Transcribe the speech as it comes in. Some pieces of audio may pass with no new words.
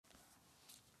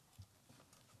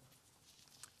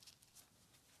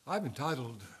I've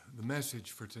entitled the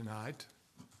message for tonight,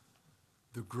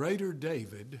 The Greater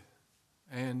David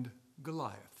and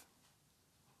Goliath.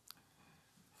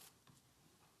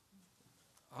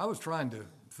 I was trying to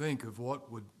think of what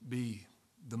would be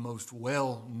the most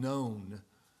well-known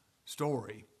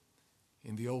story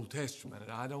in the Old Testament.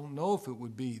 I don't know if it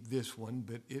would be this one,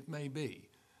 but it may be.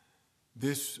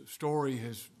 This story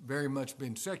has very much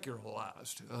been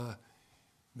secularized.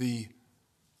 The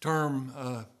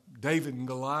term David and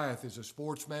Goliath is a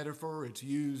sports metaphor. It's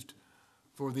used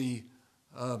for the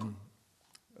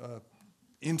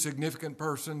insignificant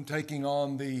person taking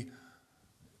on the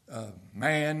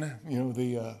man.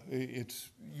 It's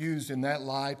used in that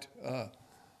light.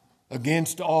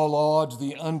 Against all odds,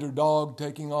 the underdog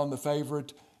taking on the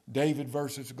favorite, David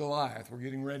versus Goliath. We're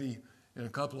getting ready in a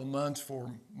couple of months for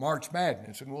March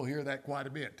Madness, and we'll hear that quite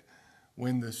a bit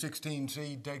when the 16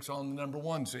 seed takes on the number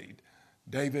 1 seed.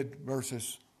 David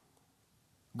versus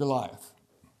Goliath.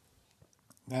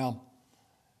 Now,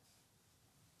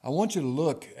 I want you to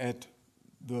look at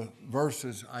the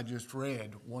verses I just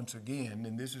read once again,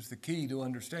 and this is the key to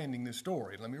understanding this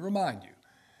story. Let me remind you,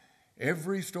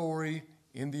 every story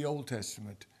in the Old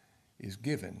Testament is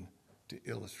given to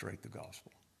illustrate the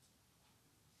gospel.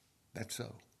 That's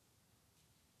so.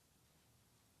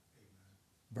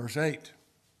 Verse 8,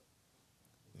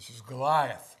 this is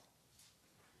Goliath.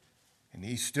 And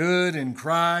he stood and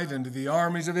cried unto the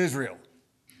armies of Israel,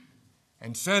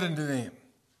 and said unto them,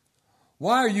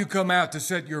 Why are you come out to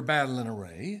set your battle in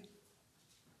array?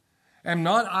 Am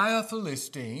not I a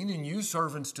Philistine, and you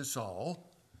servants to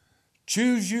Saul?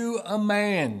 Choose you a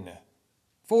man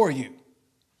for you,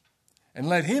 and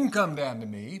let him come down to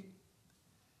me.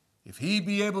 If he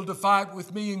be able to fight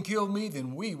with me and kill me,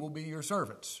 then we will be your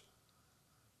servants.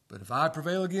 But if I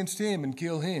prevail against him and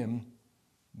kill him,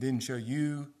 then shall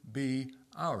you be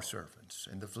our servants.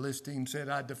 And the Philistine said,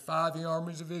 I defy the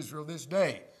armies of Israel this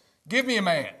day. Give me a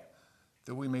man,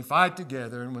 that we may fight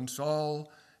together. And when Saul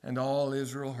and all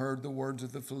Israel heard the words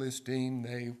of the Philistine,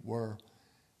 they were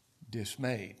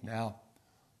dismayed. Now,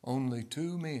 only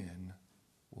 2 men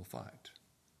will fight.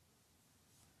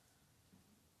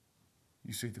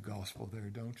 You see the gospel there,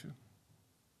 don't you?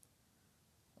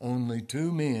 Only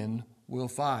 2 men will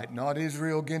fight. Not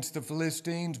Israel against the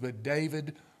Philistines, but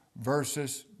David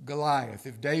versus Goliath.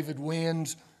 If David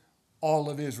wins, all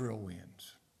of Israel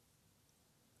wins.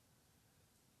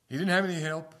 He didn't have any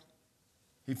help.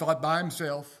 He fought by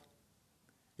himself.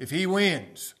 If he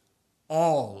wins,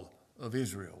 all of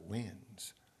Israel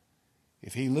wins.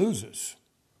 If he loses,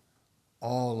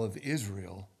 all of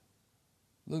Israel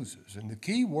loses. And the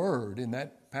key word in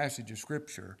that passage of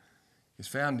Scripture is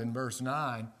found in verse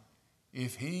 9,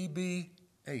 if he be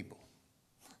able.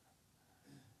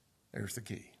 There's the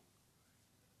key.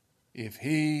 If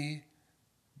he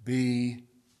be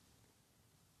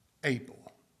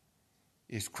able.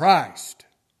 Is Christ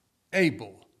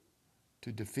able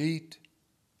to defeat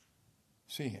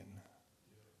sin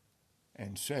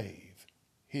and save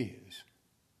his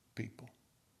people?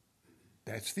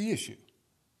 That's the issue.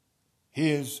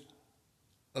 His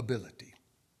ability.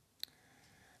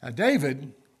 Now,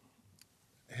 David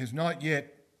has not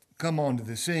yet come onto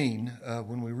the scene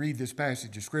when we read this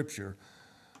passage of Scripture,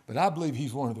 but I believe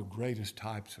he's one of the greatest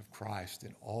types of Christ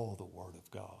in all the Word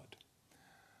of God.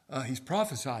 He's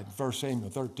prophesied in 1 Samuel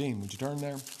 13. Would you turn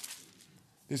there?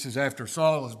 This is after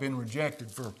Saul has been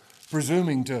rejected for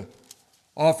presuming to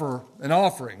offer an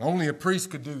offering. Only a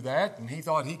priest could do that, and he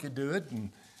thought he could do it,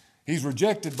 and he's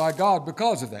rejected by God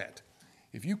because of that.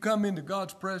 If you come into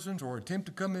God's presence or attempt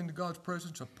to come into God's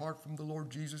presence apart from the Lord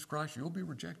Jesus Christ, you'll be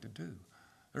rejected too.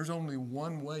 There's only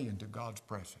one way into God's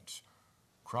presence,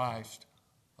 Christ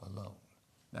alone.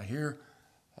 Now here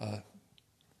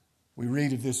we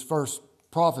read of this first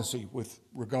prophecy with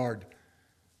regard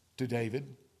to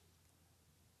David.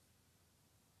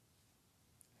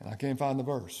 And I can't find the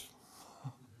verse.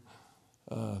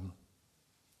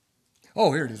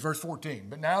 Here it is, verse 14.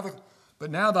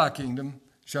 But now thy kingdom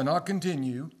shall not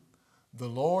continue. The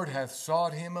Lord hath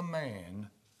sought him a man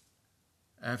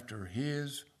after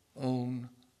his own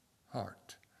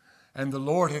heart. And the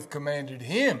Lord hath commanded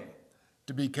him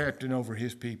to be captain over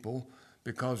his people,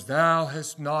 because thou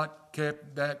hast not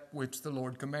kept that which the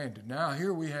Lord commanded. Now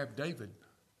here we have David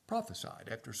prophesied.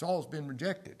 After Saul's been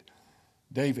rejected,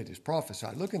 David is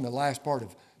prophesied. Look in the last part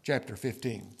of chapter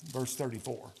 15, verse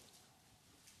 34.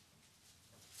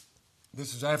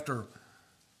 This is after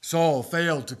Saul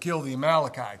failed to kill the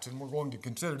Amalekites, and we're going to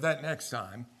consider that next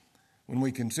time when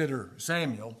we consider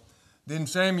Samuel. Then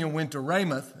Samuel went to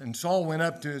Ramoth, and Saul went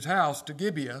up to his house to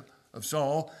Gibeah of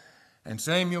Saul. And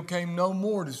Samuel came no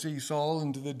more to see Saul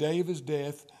unto the day of his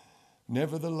death.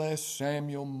 Nevertheless,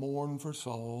 Samuel mourned for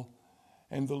Saul,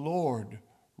 and the Lord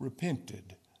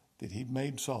repented that he'd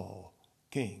made Saul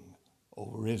king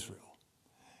over Israel.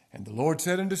 And the Lord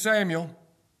said unto Samuel,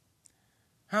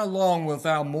 How long wilt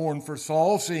thou mourn for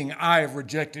Saul, seeing I have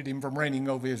rejected him from reigning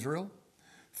over Israel?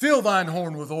 Fill thine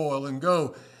horn with oil, and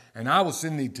go, and I will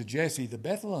send thee to Jesse the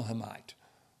Bethlehemite,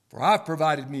 for I've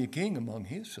provided me a king among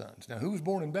his sons. Now, who was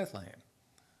born in Bethlehem?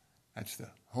 That's the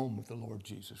home of the Lord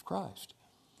Jesus Christ.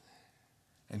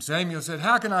 And Samuel said,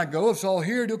 How can I go? If Saul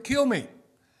hear it, he'll kill me.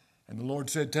 And the Lord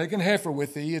said, Take an heifer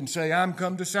with thee, and say, I'm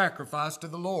come to sacrifice to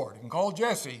the Lord. And call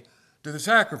Jesse to the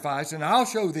sacrifice, and I'll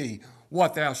show thee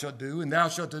what thou shalt do, and thou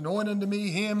shalt anoint unto me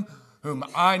him whom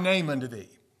I name unto thee.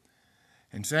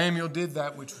 And Samuel did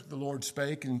that which the Lord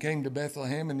spake, and came to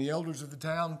Bethlehem, and the elders of the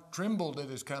town trembled at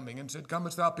his coming, and said,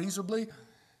 Comest thou peaceably?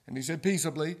 And he said,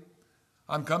 Peaceably.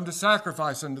 I'm come to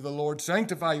sacrifice unto the Lord.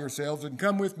 Sanctify yourselves, and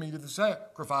come with me to the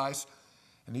sacrifice.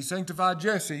 And he sanctified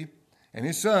Jesse and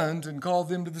his sons, and called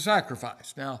them to the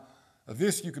sacrifice. Now, of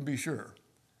this you can be sure.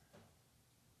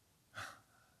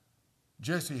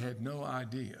 Jesse had no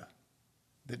idea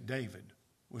that David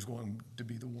was going to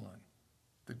be the one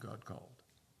that God called.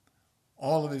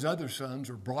 All of his other sons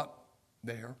were brought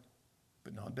there,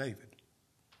 but not David.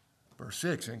 Verse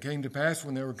 6, And it came to pass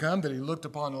when they were come that he looked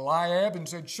upon Eliab and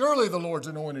said, Surely the Lord's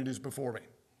anointed is before me.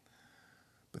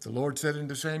 But the Lord said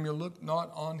unto Samuel, Look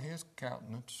not on his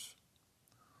countenance,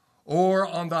 or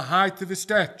on the height of his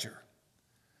stature,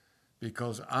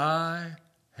 because I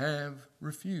have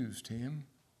refused him.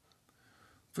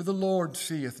 For the Lord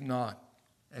seeth not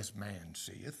as man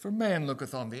seeth. For man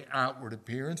looketh on the outward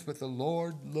appearance, but the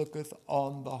Lord looketh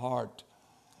on the heart.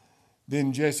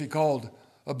 Then Jesse called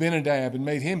Abinadab and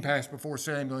made him pass before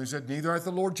Samuel. He said, Neither hath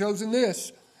the Lord chosen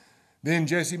this. Then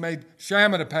Jesse made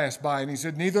Shammah to pass by, and he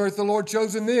said, Neither hath the Lord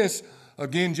chosen this.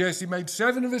 Again Jesse made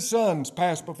 7 of his sons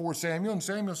pass before Samuel, and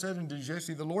Samuel said unto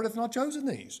Jesse, The Lord hath not chosen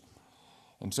these.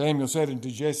 And Samuel said unto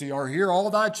Jesse, Are here all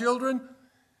thy children?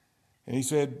 And he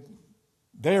said,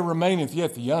 There remaineth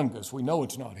yet the youngest. We know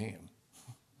it's not him.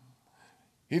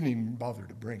 He didn't even bother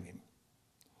to bring him.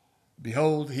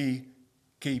 Behold, he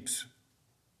keeps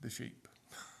the sheep.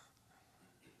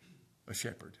 A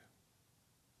shepherd.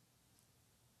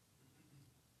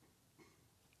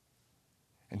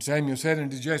 And Samuel said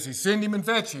unto Jesse, Send him and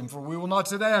fetch him, for we will not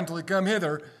sit down till he come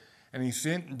hither. And he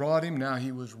sent and brought him. Now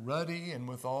he was ruddy and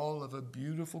withal of a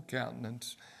beautiful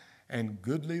countenance, and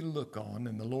goodly to look on.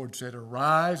 And the Lord said,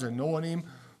 Arise, anoint him,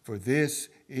 for this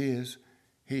is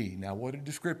he. Now what a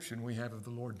description we have of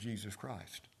the Lord Jesus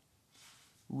Christ.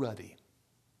 Ruddy.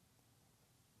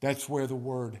 That's where the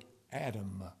word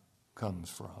Adam comes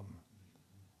from.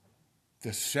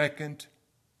 The second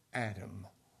Adam,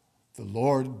 the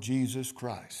Lord Jesus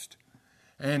Christ.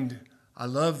 And I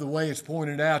love the way it's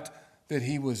pointed out that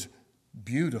he was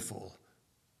beautiful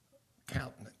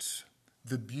countenance.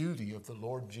 The beauty of the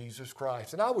Lord Jesus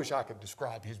Christ. And I wish I could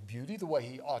describe his beauty the way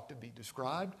he ought to be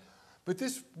described. But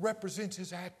this represents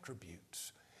his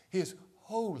attributes, his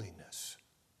holiness,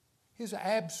 his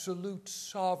absolute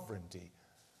sovereignty.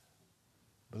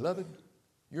 Beloved,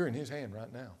 you're in his hand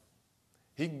right now.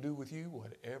 He can do with you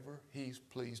whatever he's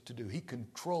pleased to do. He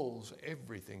controls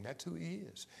everything. That's who he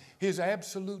is. His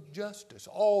absolute justice.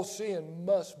 All sin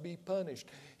must be punished.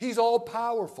 He's all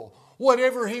powerful.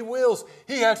 Whatever he wills,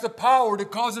 he has the power to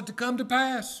cause it to come to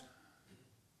pass.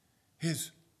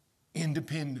 His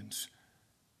independence.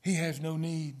 He has no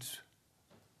needs.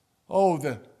 Oh,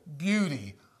 the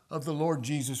beauty of the Lord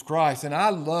Jesus Christ. And I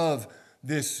love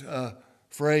this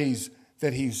phrase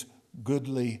that he's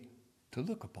goodly to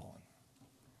look upon.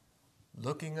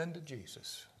 Looking unto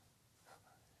Jesus.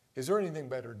 Is there anything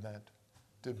better than that?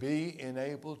 To be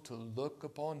enabled to look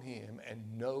upon him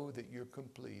and know that you're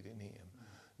complete in him.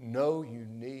 Know you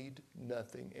need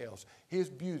nothing else. His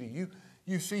beauty.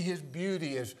 You see his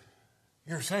beauty as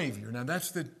your Savior. Now that's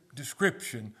the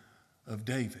description of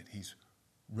David. He's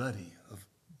ruddy, of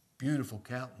beautiful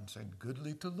countenance, and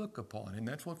goodly to look upon. And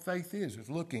that's what faith is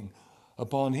looking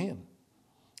upon him.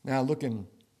 Now look in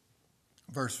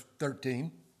verse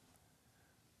 13.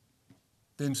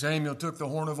 Then Samuel took the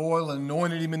horn of oil and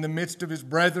anointed him in the midst of his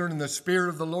brethren, and the Spirit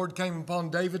of the Lord came upon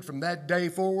David from that day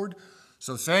forward.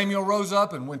 So Samuel rose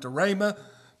up and went to Ramah,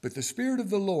 but the Spirit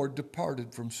of the Lord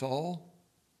departed from Saul.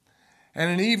 And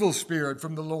an evil spirit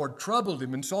from the Lord troubled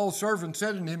him, and Saul's servant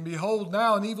said unto him, Behold,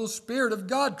 now an evil spirit of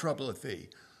God troubleth thee.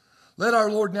 Let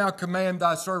our Lord now command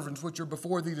thy servants which are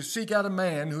before thee to seek out a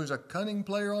man who is a cunning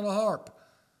player on a harp.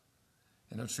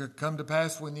 And it shall come to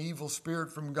pass when the evil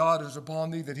spirit from God is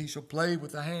upon thee, that he shall play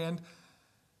with the hand,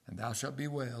 and thou shalt be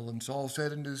well. And Saul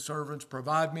said unto his servants,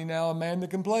 Provide me now a man that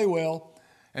can play well.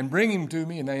 and bring him to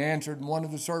me. And they answered, and one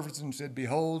of the servants and said,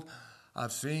 Behold,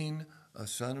 I've seen a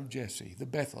son of Jesse, the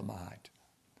Bethlehemite,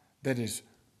 that is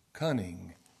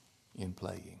cunning in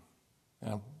playing.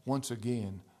 Now, once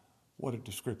again, what a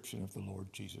description of the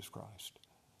Lord Jesus Christ.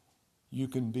 You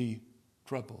can be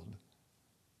troubled.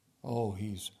 Oh,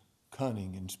 he's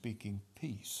cunning in speaking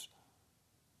peace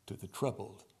to the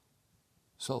troubled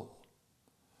soul.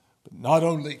 But not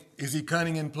only is he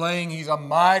cunning in playing, he's a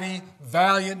mighty,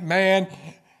 valiant man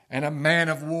and a man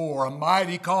of war, a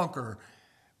mighty conqueror.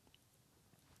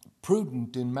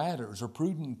 Prudent in matters, or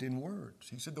prudent in words.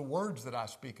 He said, the words that I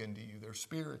speak unto you, their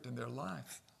spirit and their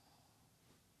life.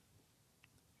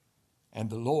 And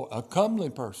the Lord, a comely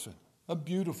person, a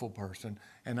beautiful person,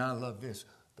 and I love this,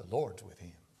 the Lord's with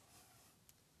him.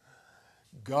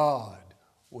 God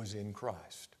was in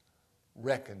Christ,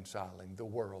 reconciling the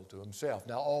world to himself.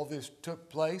 Now, all this took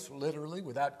place literally,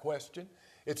 without question.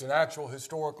 It's an actual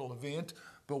historical event,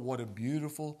 but what a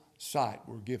beautiful sight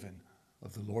we're given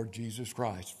of the Lord Jesus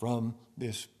Christ from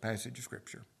this passage of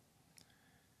Scripture.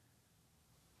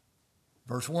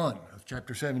 Verse 1 of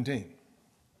chapter 17.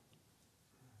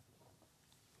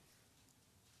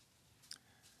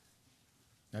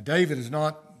 Now, David has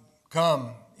not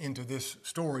come into this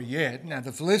story yet. Now,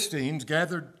 the Philistines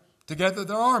gathered together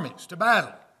their armies to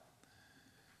battle,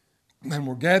 and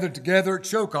were gathered together at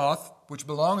Shokoth, which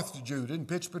belongeth to Judah, and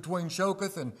pitched between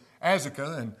Shokoth and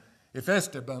Azekah and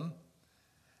Ephesdibam.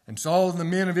 And Saul and the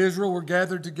men of Israel were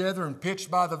gathered together and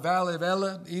pitched by the valley of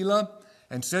Elah,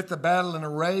 and set the battle in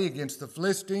array against the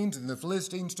Philistines. And the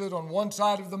Philistines stood on one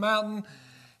side of the mountain,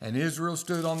 and Israel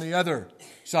stood on the other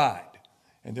side.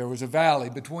 And there was a valley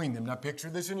between them. Now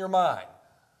picture this in your mind.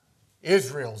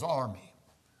 Israel's army,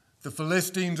 the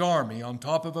Philistines' army on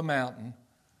top of a mountain,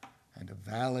 and a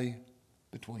valley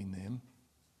between them.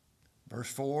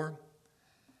 Verse 4,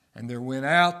 and there went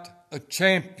out a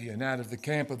champion out of the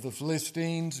camp of the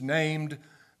Philistines named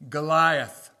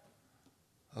Goliath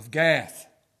of Gath,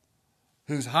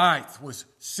 whose height was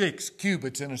 6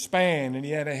 cubits and a span, and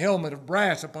he had a helmet of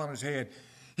brass upon his head.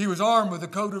 He was armed with a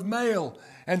coat of mail,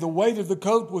 and the weight of the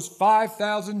coat was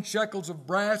 5,000 shekels of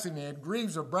brass, and he had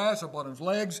greaves of brass upon his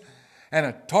legs, and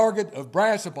a target of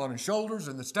brass upon his shoulders,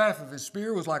 and the staff of his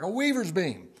spear was like a weaver's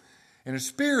beam, and his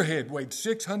spearhead weighed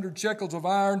 600 shekels of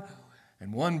iron,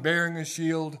 and one bearing a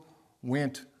shield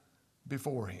went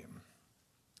before him.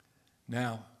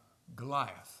 Now,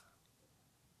 Goliath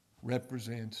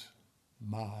represents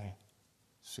my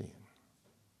sin.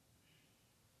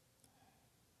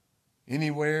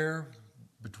 Anywhere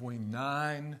between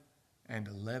 9 and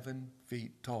 11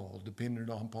 feet tall, depending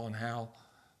upon how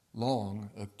long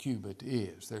a cubit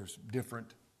is. There's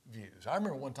different views. I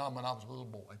remember one time when I was a little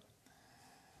boy,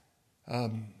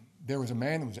 there was a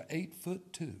man that was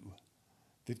 8'2"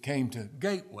 that came to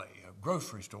Gateway, a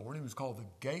grocery store, and he was called the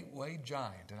Gateway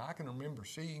Giant. And I can remember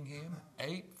seeing him,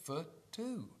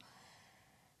 8'2".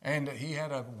 And he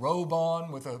had a robe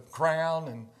on with a crown,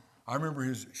 and I remember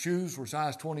his shoes were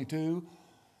size 22.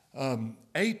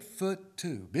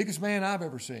 8'2", biggest man I've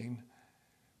ever seen,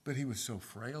 but he was so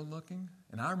frail looking.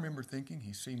 And I remember thinking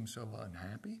he seemed so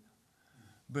unhappy.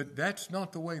 But that's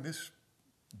not the way this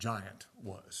giant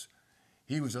was.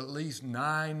 He was at least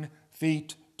 9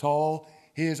 feet tall.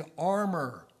 His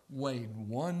armor weighed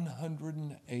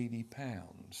 180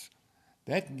 pounds.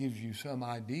 That gives you some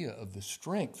idea of the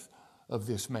strength of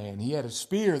this man. He had a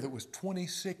spear that was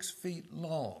 26 feet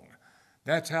long.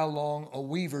 That's how long a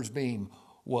weaver's beam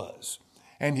was.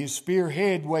 And his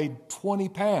spearhead weighed 20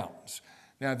 pounds.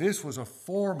 Now, this was a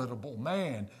formidable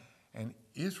man, and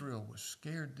Israel was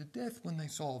scared to death when they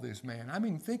saw this man. I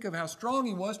mean, think of how strong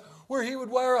he was, where he would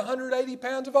wear 180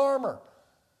 pounds of armor.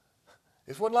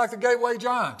 This wasn't like the Gateway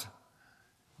Giant.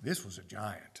 This was a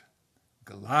giant,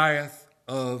 Goliath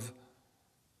of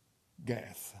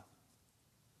Gath.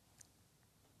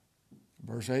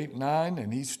 Verse 8 and 9,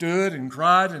 and he stood and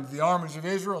cried unto the armies of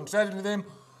Israel and said unto them,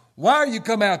 Why are you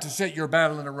come out to set your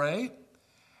battle in array?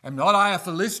 Am not I a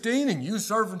Philistine, and you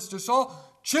servants to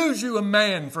Saul? Choose you a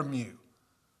man from you,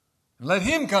 and let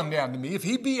him come down to me. If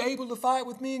he be able to fight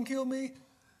with me and kill me,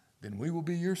 then we will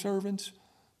be your servants.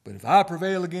 But if I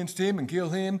prevail against him and kill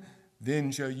him,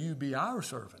 then shall you be our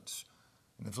servants.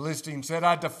 And the Philistine said,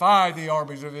 I defy the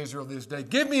armies of Israel this day.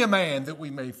 Give me a man that we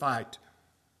may fight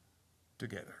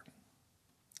together.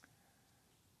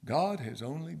 God has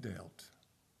only dealt,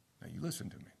 now you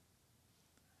listen to me,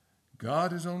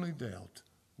 God has only dealt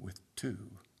with 2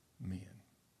 men.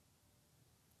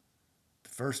 The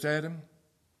first Adam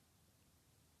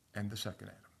and the second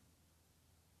Adam.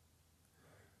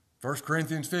 1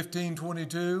 Corinthians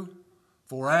 15:22,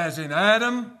 for as in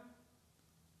Adam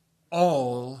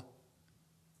all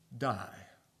die,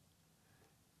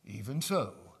 even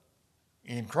so,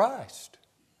 in Christ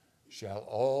shall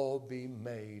all be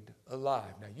made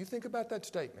alive. Now, you think about that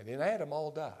statement. In Adam,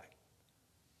 all die.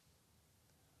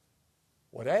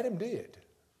 What Adam did,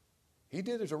 he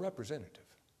did as a representative.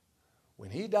 When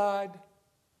he died,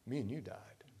 me and you died.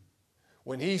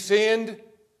 When he sinned,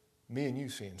 me and you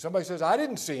sinned. Somebody says, I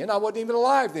didn't sin. I wasn't even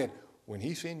alive then. When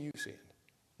he sinned, you sinned.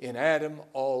 In Adam,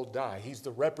 all die. He's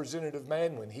the representative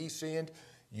man. When he sinned,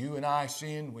 you and I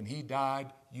sinned. When he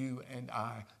died, you and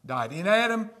I died. In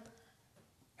Adam,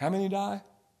 how many die?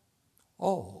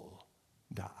 All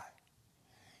die.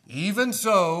 Even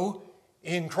so,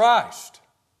 in Christ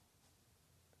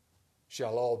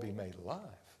shall all be made alive.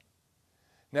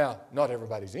 Now, not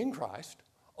everybody's in Christ.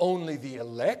 Only the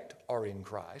elect are in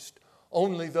Christ.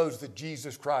 Only those that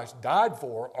Jesus Christ died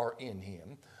for are in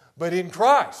him. But in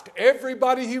Christ,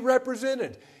 everybody he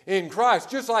represented in Christ,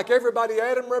 just like everybody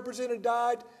Adam represented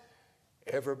died,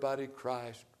 everybody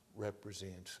Christ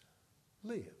represents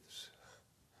lives.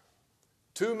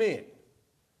 2 men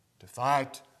to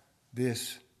fight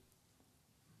this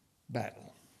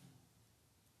battle.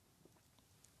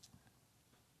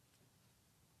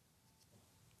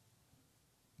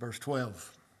 Verse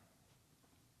 12.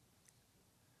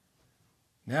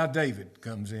 Now David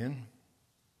comes in.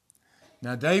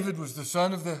 Now David was the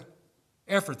son of the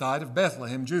Ephrathite of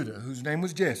Bethlehem, Judah, whose name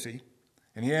was Jesse,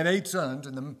 and he had 8 sons,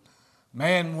 and the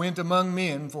man went among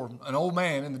men for an old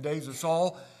man in the days of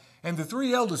Saul. And the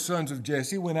 3 eldest sons of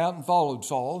Jesse went out and followed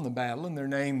Saul in the battle, and their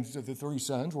names of the 3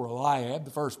 sons were Eliab,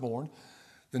 the firstborn,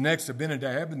 the next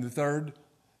Abinadab, and the third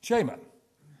Shammah.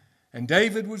 And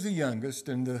David was the youngest,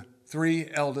 and the 3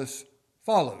 eldest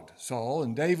followed Saul.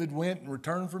 And David went and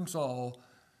returned from Saul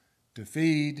to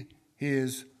feed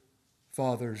his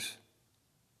father's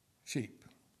sheep.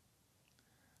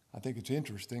 I think it's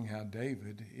interesting how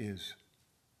David is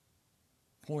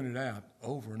pointed out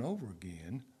over and over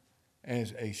again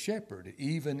as a shepherd,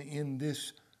 even in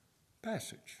this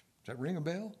passage. Does that ring a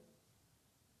bell?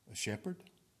 A shepherd?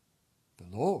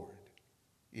 The Lord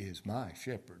is my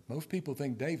shepherd. Most people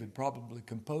think David probably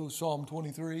composed Psalm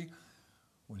 23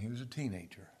 when he was a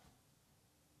teenager,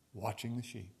 watching the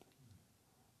sheep.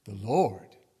 The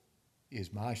Lord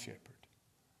is my shepherd.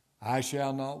 I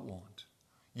shall not want.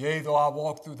 Yea, though I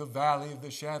walk through the valley of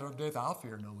the shadow of death, I'll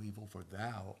fear no evil, for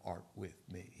thou art with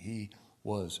me. He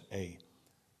was a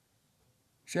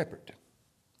shepherd.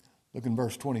 Look in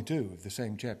verse 22 of the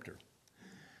same chapter.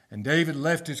 And David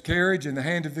left his carriage in the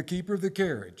hand of the keeper of the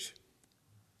carriage,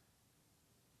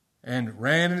 and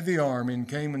ran into the army and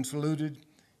came and saluted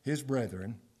his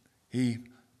brethren. He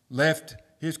left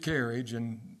his carriage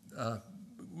and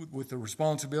with the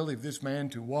responsibility of this man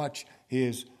to watch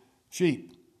his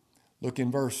sheep. Look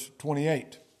in verse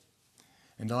 28.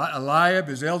 And Eliab,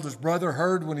 his eldest brother,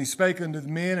 heard when he spake unto the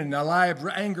men, and Eliab's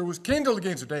anger was kindled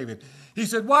against David. He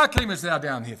said, Why camest thou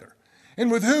down hither?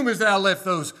 And with whom hast thou left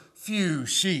those few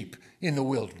sheep in the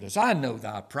wilderness? I know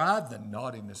thy pride, the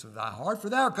naughtiness of thy heart, for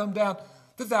thou art come down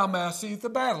that thou mayest see the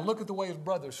battle. Look at the way his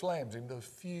brother slams him, those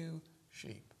few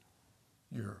sheep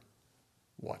you're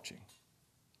watching.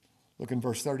 Look in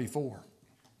verse 34.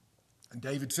 And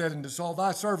David said unto Saul,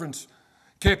 Thy servants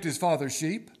kept his father's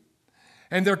sheep,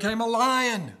 and there came a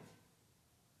lion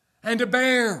and a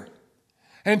bear,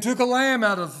 and took a lamb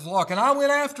out of the flock, and I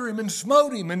went after him and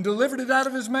smote him and delivered it out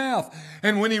of his mouth.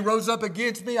 And when he rose up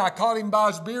against me, I caught him by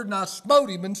his beard, and I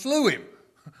smote him and slew him.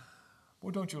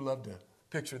 Well, don't you love to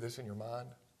picture this in your mind?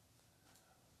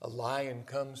 A lion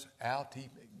comes out, he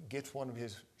gets one of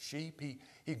his sheep,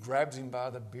 he grabs him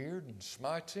by the beard and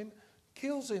smites him,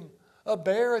 kills him. A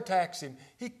bear attacks him.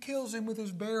 He kills him with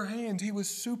his bare hands. He was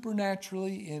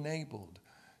supernaturally enabled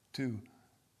to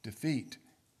defeat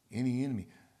any enemy.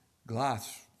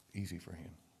 Goliath's easy for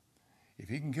him. If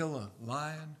he can kill a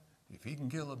lion, if he can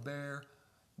kill a bear,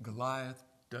 Goliath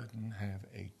doesn't have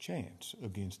a chance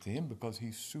against him because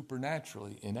he's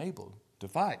supernaturally enabled to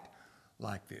fight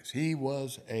like this. He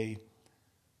was a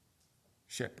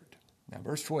shepherd. Now,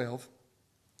 verse 12.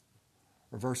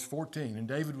 Or verse 14, and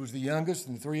David was the youngest,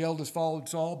 and the 3 eldest followed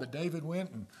Saul, but David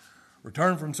went and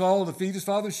returned from Saul to feed his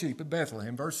father's sheep at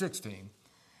Bethlehem. Verse 16,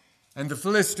 and the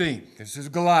Philistine, this is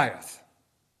Goliath,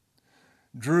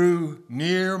 drew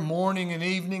near morning and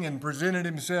evening and presented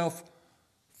himself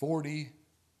 40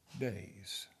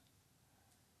 days.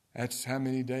 That's how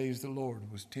many days the Lord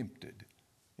was tempted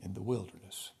in the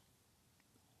wilderness.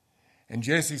 And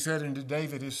Jesse said unto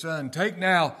David his son, Take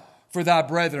now for thy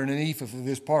brethren an ephah of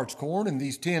this parched corn, and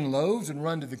these 10 loaves, and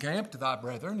run to the camp to thy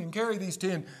brethren, and carry these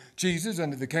 10 cheeses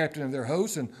unto the captain of their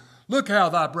host, and look how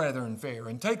thy brethren fare,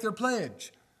 and take their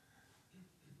pledge.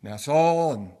 Now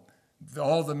Saul and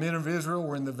all the men of Israel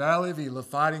were in the valley of Elah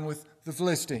fighting with the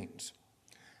Philistines.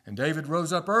 And David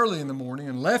rose up early in the morning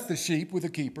and left the sheep with a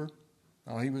keeper.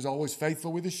 Oh, he was always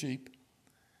faithful with the sheep.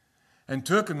 And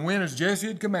took and went as Jesse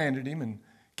had commanded him, and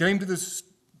came to the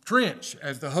trench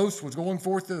as the host was going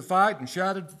forth to the fight, and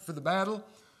shouted for the battle.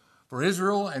 For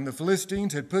Israel and the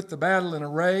Philistines had put the battle in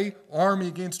array, army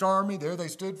against army. There they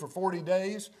stood for 40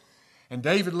 days. And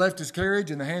David left his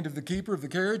carriage in the hand of the keeper of the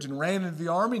carriage, and ran into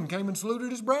the army, and came and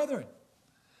saluted his brethren.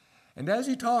 And as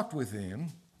he talked with them,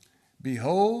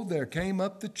 behold, there came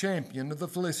up the champion of the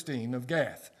Philistine of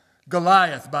Gath,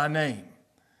 Goliath by name.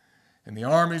 And the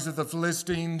armies of the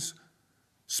Philistines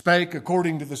spake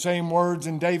according to the same words,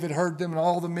 and David heard them, and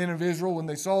all the men of Israel, when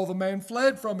they saw the man,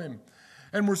 fled from him,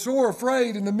 and were sore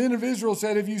afraid. And the men of Israel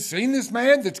said, have you seen this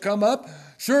man that's come up?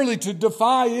 Surely to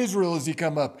defy Israel is he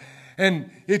come up.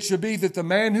 And it shall be that the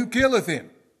man who killeth him,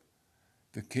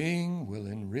 the king will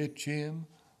enrich him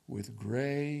with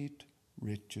great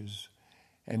riches,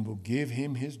 and will give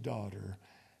him his daughter,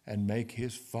 and make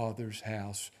his father's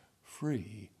house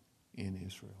free in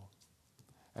Israel.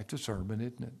 That's a sermon,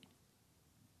 isn't it?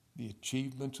 The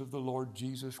achievements of the Lord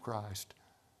Jesus Christ,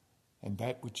 and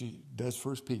that which he does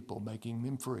for his people, making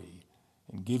them free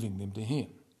and giving them to him.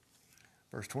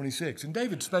 Verse 26, and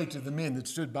David spake to the men that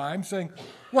stood by him, saying,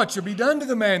 what shall be done to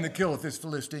the man that killeth this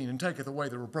Philistine, and taketh away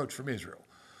the reproach from Israel?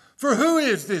 For who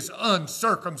is this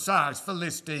uncircumcised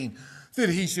Philistine, that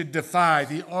he should defy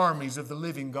the armies of the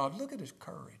living God? Look at his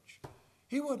courage.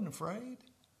 He wasn't afraid.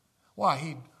 Why,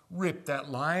 he'd rip that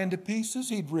lion to pieces.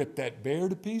 He'd rip that bear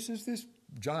to pieces. This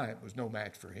giant was no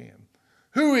match for him.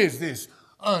 Who is this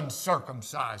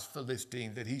uncircumcised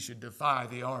Philistine, that he should defy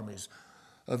the armies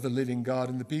of the living God?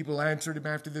 And the people answered him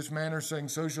after this manner, saying,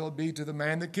 so shall it be to the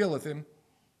man that killeth him.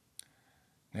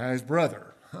 Now his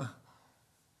brother,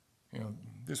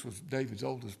 this was David's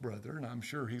oldest brother, and I'm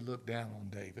sure he looked down on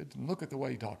David. And look at the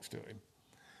way he talks to him.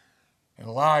 And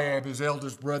Eliab, his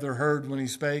eldest brother, heard when he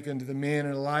spake unto the men,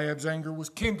 and Eliab's anger was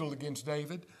kindled against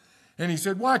David. And he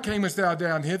said, why camest thou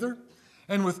down hither?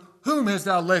 And with whom hast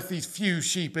thou left these few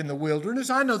sheep in the wilderness?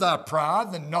 I know thy pride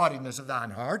and the naughtiness of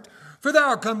thine heart, for thou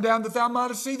art come down that thou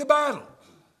mightest see the battle.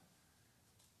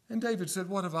 And David said,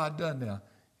 what have I done now?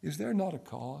 Is there not a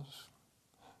cause?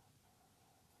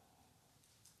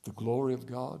 The glory of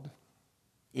God.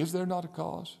 Is there not a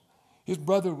cause? His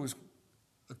brother was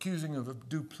accusing of a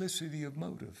duplicity of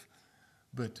motive.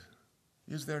 But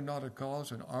is there not a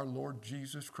cause in our Lord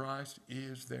Jesus Christ?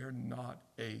 Is there not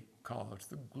a cause?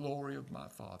 The glory of my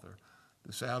Father,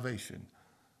 the salvation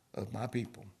of my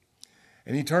people.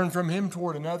 And he turned from him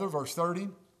toward another, verse 30,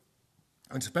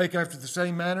 and spake after the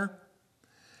same manner.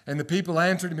 And the people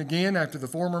answered him again after the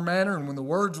former manner. And when the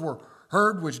words were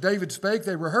heard which David spake,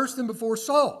 they rehearsed them before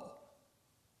Saul,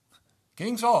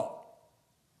 King Saul.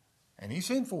 And he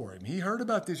sent for him. He heard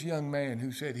about this young man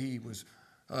who said he was,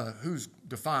 who's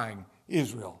defying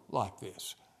Israel like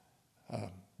this.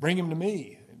 Bring him to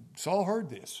me. And Saul heard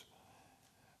this.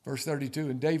 Verse 32,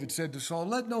 and David said to Saul,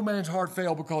 let no man's heart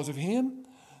fail because of him.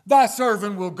 Thy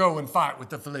servant will go and fight with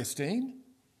the Philistine.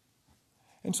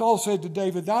 And Saul said to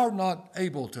David, thou art not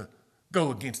able to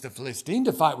go against the Philistine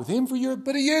to fight with him, for you are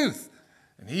but a youth,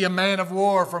 and he a man of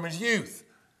war from his youth.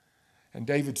 And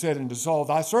David said unto Saul,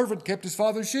 thy servant kept his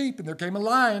father's sheep, and there came a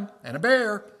lion and a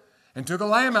bear, and took a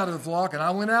lamb out of the flock, and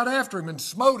I went out after him, and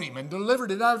smote him, and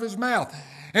delivered it out of his mouth.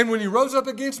 And when he rose up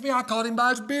against me, I caught him by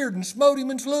his beard, and smote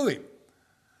him, and slew him.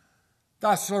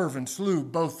 Thy servant slew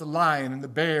both the lion and the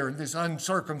bear, and this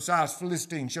uncircumcised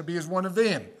Philistine shall be as one of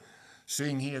them,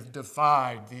 seeing he hath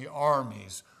defied the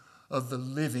armies of the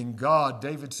living God.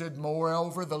 David said,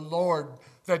 moreover, the Lord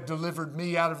that delivered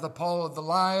me out of the paw of the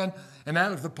lion and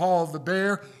out of the paw of the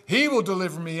bear, he will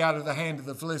deliver me out of the hand of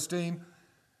the Philistine.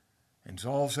 And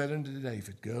Saul said unto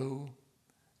David, go,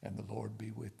 and the Lord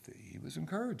be with thee. He was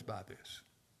encouraged by this.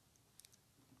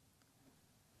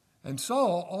 And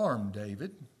Saul armed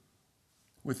David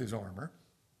with his armor,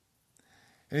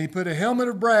 and he put a helmet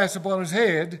of brass upon his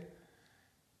head,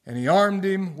 and he armed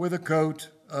him with a coat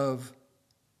of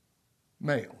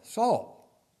mail. Saul,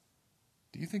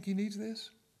 do you think he needs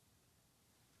this?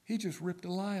 He just ripped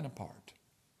a lion apart.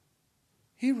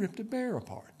 He ripped a bear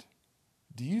apart.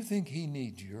 Do you think he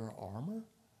needs your armor?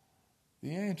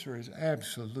 The answer is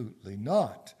absolutely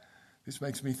not. This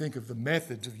makes me think of the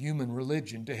methods of human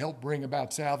religion to help bring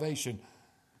about salvation.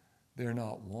 They're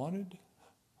not wanted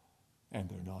and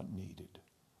they're not needed.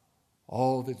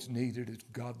 All that's needed is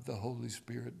God the Holy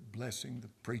Spirit blessing the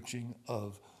preaching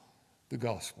of the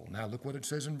gospel. Now look what it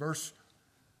says in verse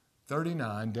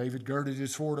 39. David girded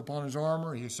his sword upon his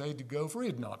armor. He essayed to go, for he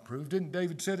had not proved it. And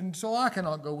David said unto Saul, I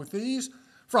cannot go with these,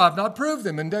 for I have not proved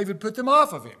them. And David put them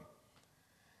off of him.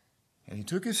 And he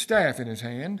took his staff in his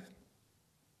hand,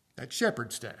 that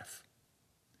shepherd's staff,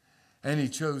 and he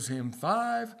chose him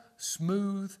 5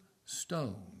 smooth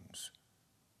stones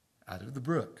out of the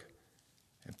brook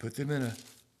and put them in a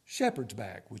shepherd's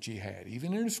bag, which he had,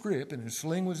 even in a scrip, and his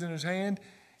sling was in his hand,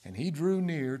 and he drew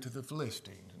near to the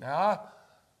Philistines. Now,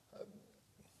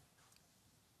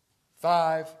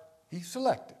 5, he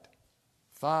selected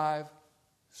 5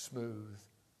 smooth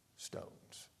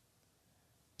stones.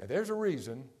 Now, there's a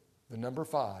reason the number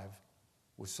 5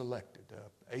 was selected.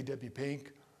 A.W.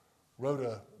 Pink wrote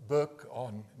a book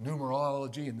on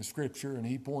numerology in the Scripture, and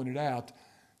he pointed out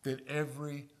that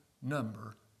every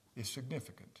number is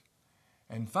significant.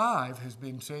 And 5 has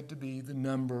been said to be the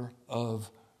number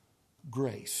of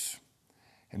grace.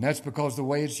 And that's because the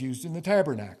way it's used in the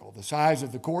tabernacle. The size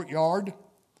of the courtyard,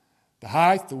 the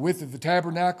height, the width of the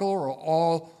tabernacle are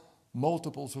all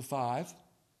multiples of 5.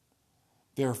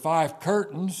 There are 5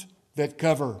 curtains that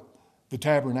cover the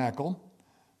tabernacle.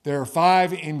 There are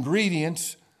 5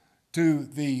 ingredients to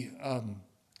the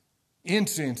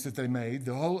incense that they made,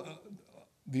 the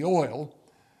oil.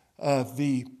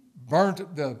 The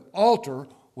altar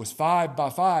was 5 by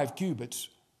 5 cubits,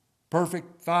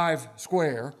 perfect 5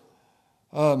 square.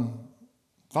 There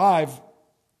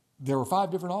were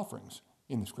 5 different offerings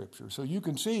in the Scripture. So you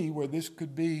can see where this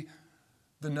could be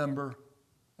the number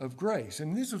of grace.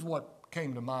 And this is what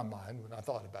came to my mind when I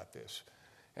thought about this.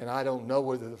 And I don't know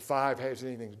whether the 5 has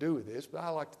anything to do with this, but I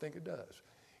like to think it does.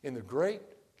 In the great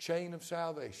chain of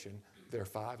salvation, there are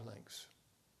 5 links.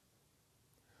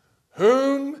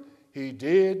 Whom he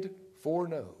did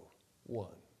foreknow, 1.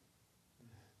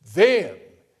 Them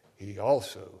he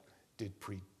also did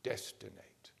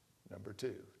predestinate, number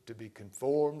 2, to be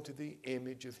conformed to the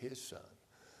image of his Son,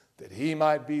 that he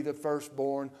might be the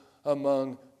firstborn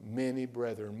among many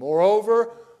brethren.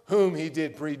 Moreover, whom he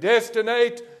did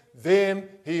predestinate, them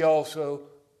he also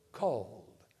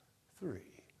called. 3.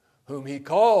 Whom he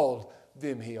called,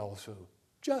 them he also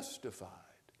justified.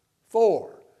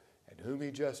 4. And whom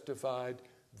he justified,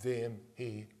 them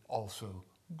he also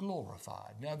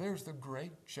glorified. Now there's the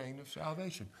great chain of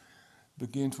salvation.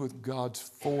 Begins with God's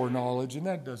foreknowledge, and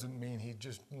that doesn't mean he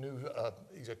just knew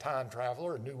he's a time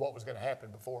traveler and knew what was going to happen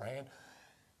beforehand.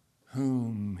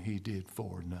 Whom he did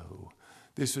foreknow.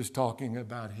 This is talking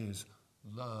about his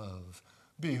love.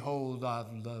 Behold,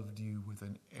 I've loved you with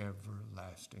an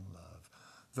everlasting love.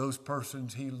 Those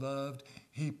persons he loved,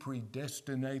 he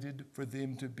predestinated for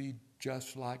them to be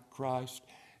just like Christ.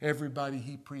 Everybody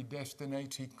he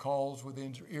predestinates, he calls with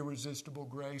irresistible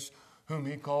grace. Whom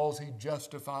he calls, he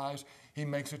justifies. He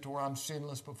makes it to where I'm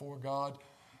sinless before God.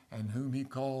 And whom he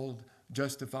called,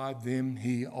 justified, them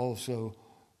he also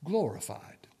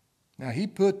glorified. Now he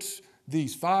puts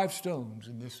these 5 stones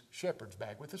in this shepherd's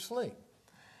bag with a sling.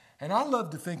 And I love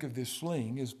to think of this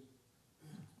sling as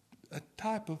a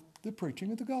type of the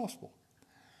preaching of the gospel.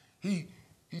 He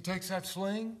takes that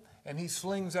sling and he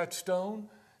slings that stone.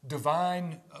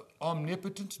 Divine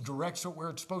omnipotence directs it where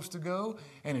it's supposed to go,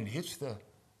 and it hits the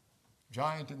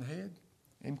giant in the head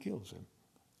and kills him.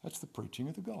 That's the preaching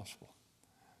of the gospel.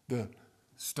 The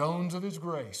stones of his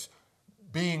grace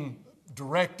being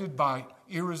directed by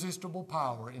irresistible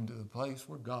power into the place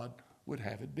where God would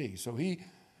have it be. So he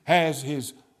has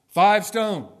his 5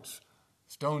 stones,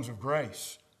 stones of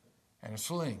grace, and a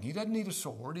sling. He doesn't need a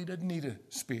sword. He doesn't need a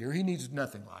spear. He needs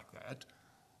nothing like that.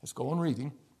 Let's go on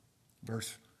reading.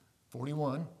 Verse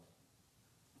 41.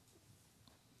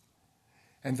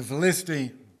 And the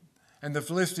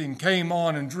Philistine came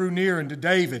on and drew near unto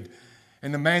David,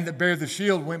 and the man that bare the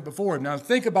shield went before him. Now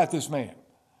think about this man.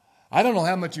 I don't know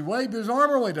how much he weighed, but his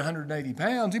armor weighed 180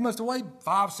 pounds. He must have weighed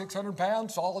 500-600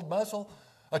 pounds, solid muscle,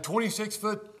 a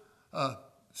 26-foot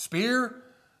spear.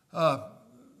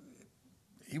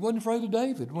 He wasn't afraid of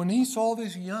David. When he saw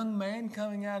this young man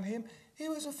coming out of him, he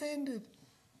was offended.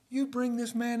 You bring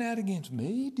this man out against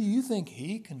me? Do you think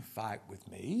he can fight with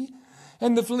me?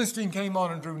 And the Philistine came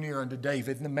on and drew near unto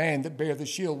David, and the man that bare the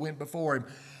shield went before him.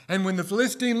 And when the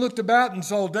Philistine looked about and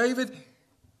saw David,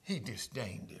 he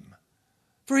disdained him.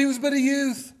 For he was but a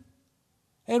youth,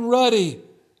 and ruddy,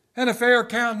 and a fair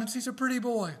countenance. He's a pretty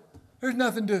boy. There's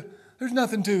nothing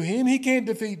to him. He can't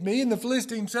defeat me. And the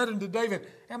Philistine said unto David,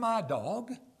 Am I a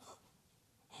dog?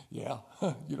 Yeah,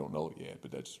 you don't know it yet,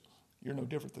 but you're no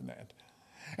different than that.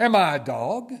 Am I a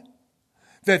dog,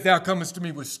 that thou comest to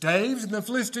me with staves? And the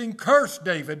Philistine cursed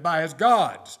David by his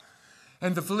gods.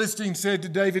 And the Philistine said to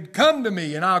David, Come to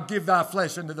me, and I'll give thy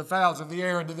flesh unto the fowls of the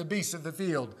air and to the beasts of the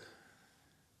field.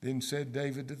 Then said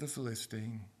David to the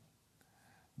Philistine,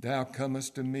 Thou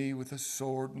comest to me with a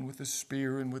sword and with a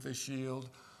spear and with a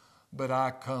shield, but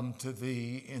I come to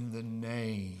thee in the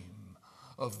name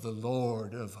of the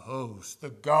Lord of hosts, the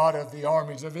God of the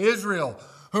armies of Israel,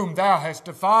 whom thou hast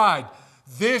defied.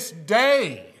 This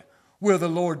day will the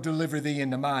Lord deliver thee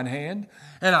into mine hand,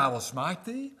 and I will smite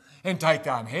thee, and take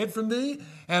thine head from thee,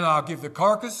 and will give the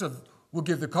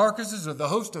carcasses of the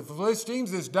host of the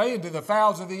Philistines this day into the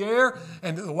fowls of the air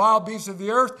and to the wild beasts of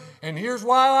the earth. And here's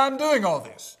why I'm doing all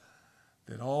this,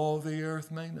 that all the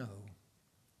earth may know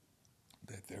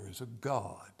that there is a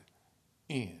God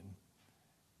in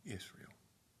Israel.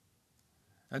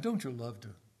 Now, don't you love to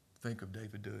think of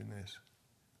David doing this?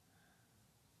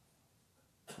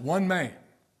 One man.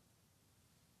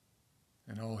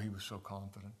 And oh, he was so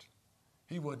confident.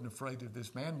 He wasn't afraid of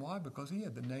this man. Why? Because he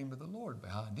had the name of the Lord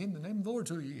behind him. The name of the Lord is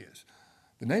who he is.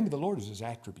 The name of the Lord is his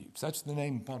attributes. That's the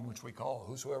name upon which we call.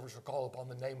 Whosoever shall call upon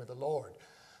the name of the Lord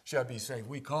shall be saved.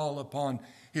 We call upon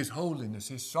his holiness,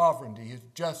 his sovereignty, his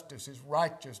justice, his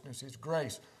righteousness, his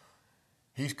grace.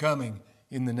 He's coming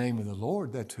in the name of the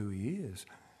Lord. That's who he is.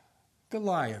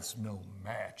 Goliath's no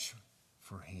match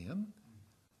for him.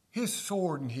 His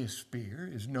sword and his spear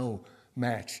is no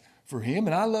match for him.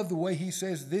 And I love the way he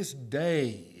says, this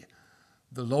day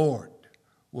the Lord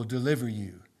will deliver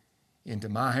you into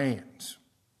my hands.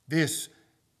 This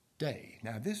day.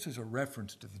 Now, this is a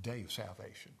reference to the day of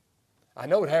salvation. I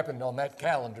know it happened on that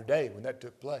calendar day when that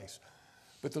took place.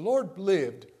 But the Lord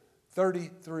lived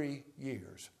 33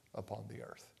 years upon the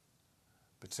earth.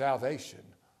 But salvation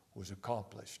was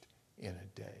accomplished in a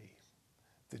day.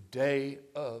 The day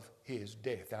of his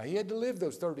death. Now, he had to live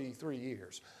those 33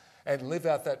 years and live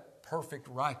out that perfect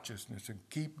righteousness and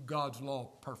keep God's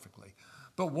law perfectly.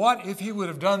 But what if he would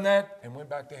have done that and went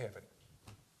back to heaven?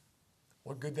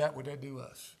 What good would that do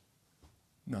us?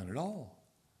 None at all.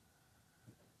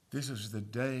 This is the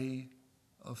day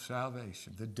of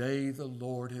salvation, the day the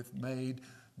Lord hath made.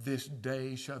 This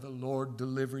day shall the Lord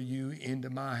deliver you into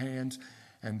my hands.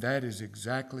 And that is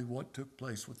exactly what took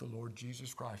place with the Lord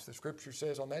Jesus Christ. The Scripture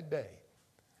says on that day,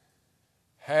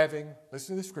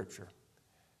 listen to the Scripture,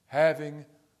 having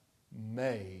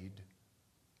made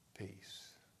peace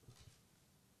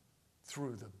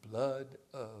through the blood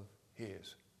of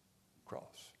his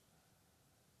cross.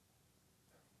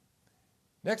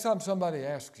 Next time somebody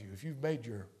asks you if you've made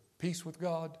your peace with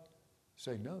God,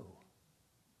 say no.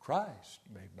 Christ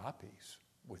made my peace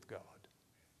with God.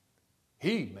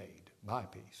 He made my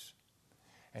peace.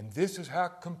 And this is how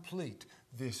complete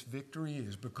this victory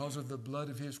is. Because of the blood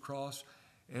of his cross,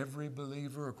 every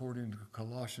believer, according to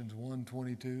Colossians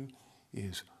 1:22,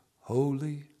 is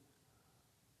holy,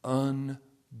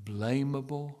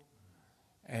 unblameable,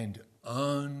 and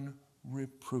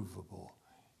unreprovable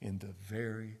in the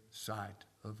very sight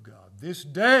of God. This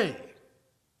day,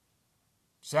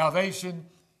 salvation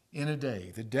in a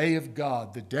day, the day of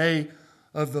God, the day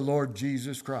of the Lord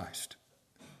Jesus Christ.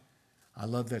 I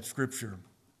love that scripture.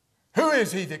 Who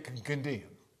is he that can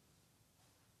condemn?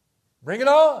 Bring it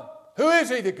on. Who is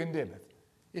he that condemneth?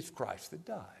 It's Christ that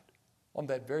died on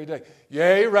that very day.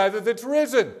 Yea, rather that's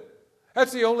risen.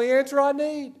 That's the only answer I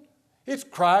need. It's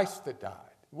Christ that died.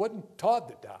 It wasn't Todd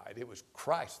that died. It was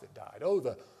Christ that died. Oh,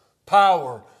 the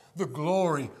power, the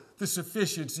glory, the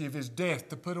sufficiency of his death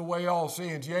to put away all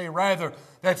sins. Yea, rather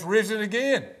that's risen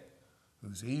again.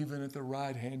 Who's even at the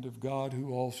right hand of God,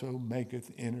 who also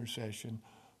maketh intercession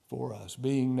for us,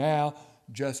 being now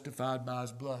justified by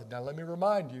his blood. Now let me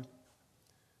remind you,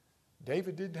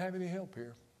 David didn't have any help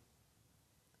here.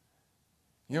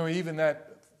 You know, even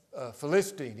that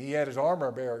Philistine, he had his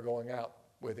armor bearer going out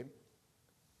with him.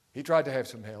 He tried to have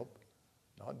some help.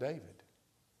 Not David.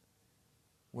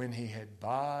 When he had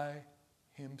by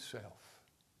himself,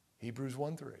 Hebrews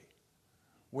 1:3,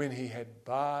 when he had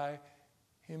by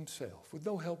himself, with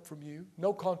no help from you,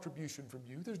 no contribution from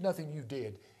you, there's nothing you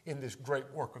did in this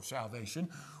great work of salvation,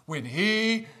 when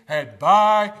he had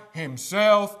by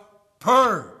himself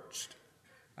purged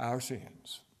our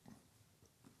sins,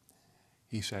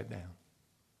 he sat down.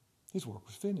 His work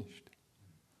was finished.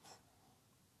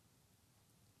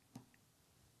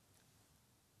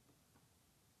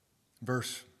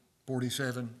 Verse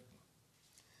 47,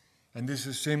 and this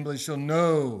assembly shall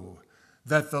know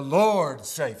that the Lord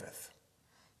saveth,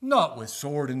 not with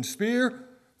sword and spear,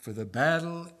 for the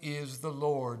battle is the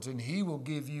Lord's, and he will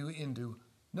give you into,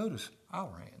 notice,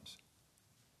 our hands.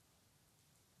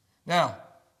 Now,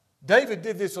 David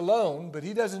did this alone, but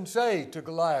he doesn't say to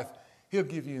Goliath, he'll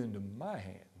give you into my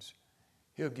hands.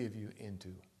 He'll give you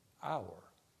into our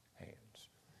hands.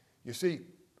 You see,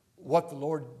 what the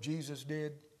Lord Jesus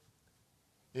did,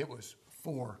 it was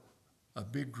for a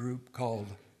big group called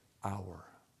our.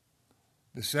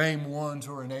 The same ones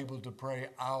who are enabled to pray,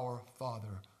 Our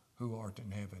Father who art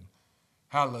in heaven,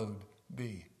 hallowed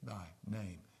be thy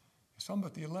name. It's talking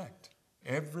about the elect.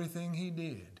 Everything he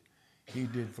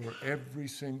did for every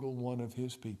single one of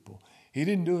his people. He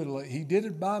didn't do it, he did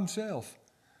it by himself,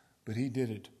 but he did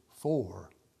it for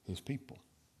his people.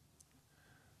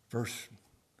 Verse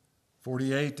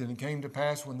 48, and it came to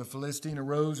pass when the Philistine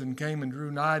arose and came and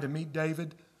drew nigh to meet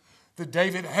David, that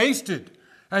David hasted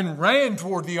and ran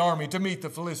toward the army to meet the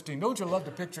Philistine. Don't you love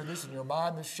to picture this in your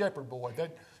mind? This shepherd boy,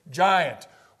 that giant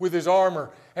with his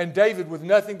armor, and David with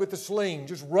nothing but the sling,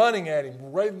 just running at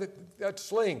him, that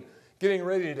sling, getting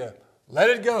ready to let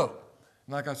it go.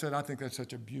 And like I said, I think that's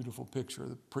such a beautiful picture of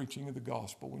the preaching of the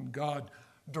gospel when God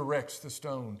directs the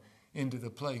stone into the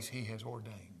place he has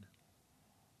ordained.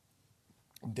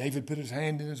 And David put his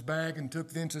hand in his bag and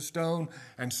took thence a stone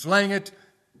and slang it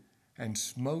and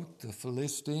smote the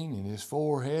Philistine in his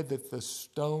forehead, that the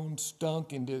stone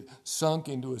sunk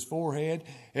into his forehead.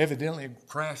 Evidently it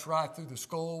crashed right through the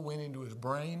skull, went into his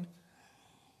brain.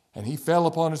 And he fell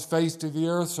upon his face to the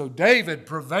earth. So David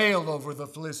prevailed over the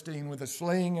Philistine with a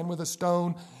sling and with a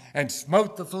stone, and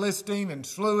smote the Philistine and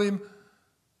slew him.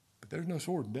 But there's no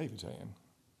sword in David's hand.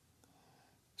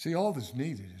 See, all that's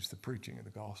needed is the preaching of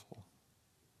the gospel.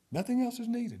 Nothing else is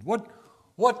needed.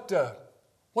 What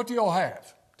do y'all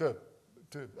have to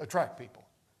attract people?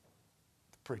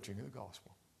 The preaching of the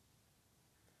gospel.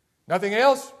 Nothing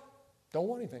else? Don't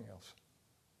want anything else.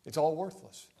 It's all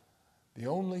worthless. The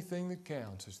only thing that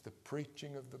counts is the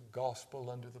preaching of the gospel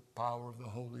under the power of the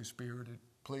Holy Spirit. It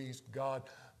pleased God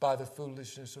by the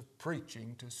foolishness of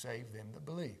preaching to save them that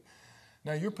believe.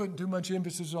 Now, you're putting too much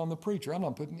emphasis on the preacher. I'm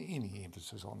not putting any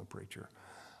emphasis on the preacher.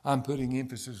 I'm putting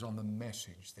emphasis on the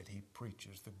message that he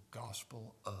preaches, the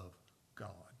gospel of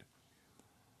God.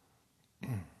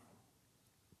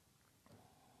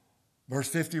 Verse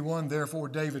 51, therefore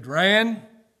David ran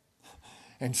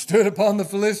and stood upon the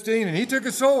Philistine, and he took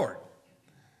a sword,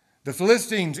 the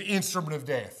Philistine's instrument of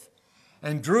death,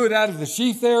 and drew it out of the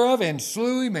sheath thereof, and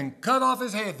slew him, and cut off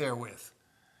his head therewith.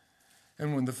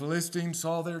 And when the Philistines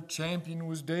saw their champion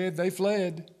was dead, they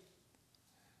fled.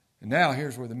 And now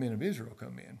here's where the men of Israel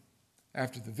come in,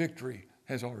 after the victory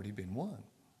has already been won.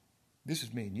 This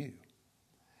is me and you.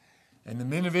 And the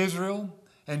men of Israel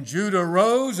and Judah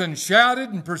rose and shouted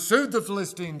and pursued the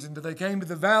Philistines until they came to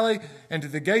the valley and to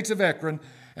the gates of Ekron.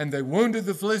 And they wounded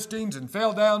the Philistines and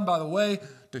fell down by the way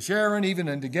to Sharon, even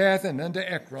unto Gath and unto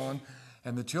Ekron.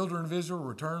 And the children of Israel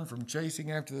returned from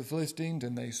chasing after the Philistines,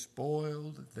 and they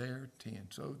spoiled their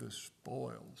tents. Oh, the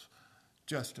spoils.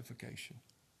 Justification,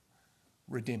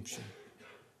 redemption,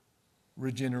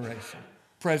 regeneration,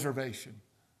 preservation,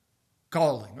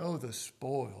 calling. Oh, the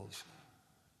spoils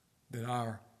that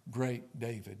our great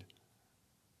David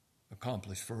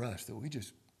accomplished for us that we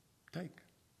just take.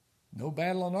 No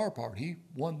battle on our part. He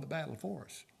won the battle for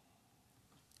us.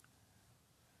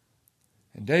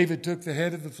 And David took the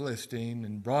head of the Philistine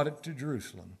and brought it to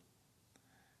Jerusalem,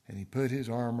 and he put his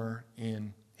armor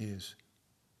in his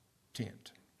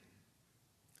tent.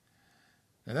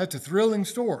 Now that's a thrilling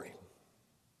story,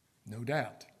 no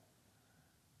doubt.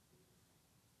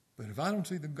 But if I don't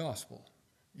see the gospel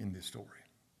in this story,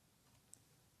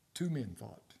 two men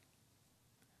fought.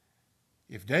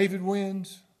 If David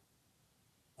wins,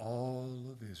 all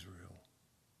of Israel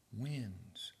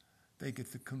wins. They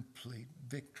get the complete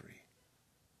victory.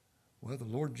 Well, the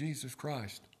Lord Jesus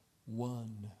Christ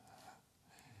won.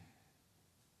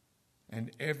 And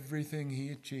everything he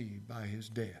achieved by his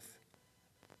death,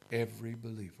 every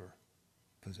believer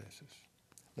possesses.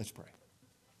 Let's pray.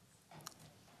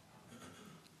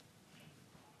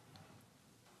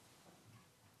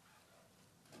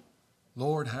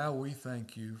 Lord, how we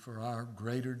thank you for our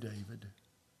greater David,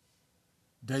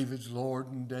 David's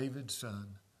Lord and David's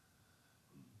Son,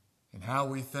 and how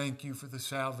we thank you for the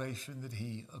salvation that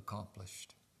he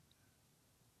accomplished.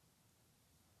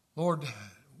 Lord,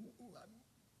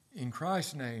 in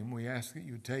Christ's name, we ask that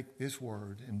you take this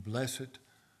word and bless it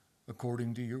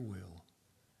according to your will,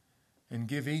 and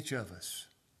give each of us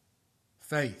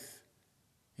faith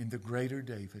in the greater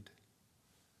David.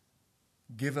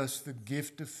 Give us the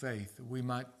gift of faith that we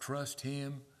might trust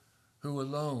him who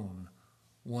alone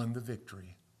won the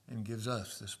victory and gives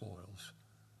us the spoils.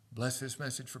 Bless this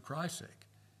message for Christ's sake.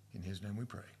 In his name we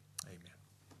pray. Amen.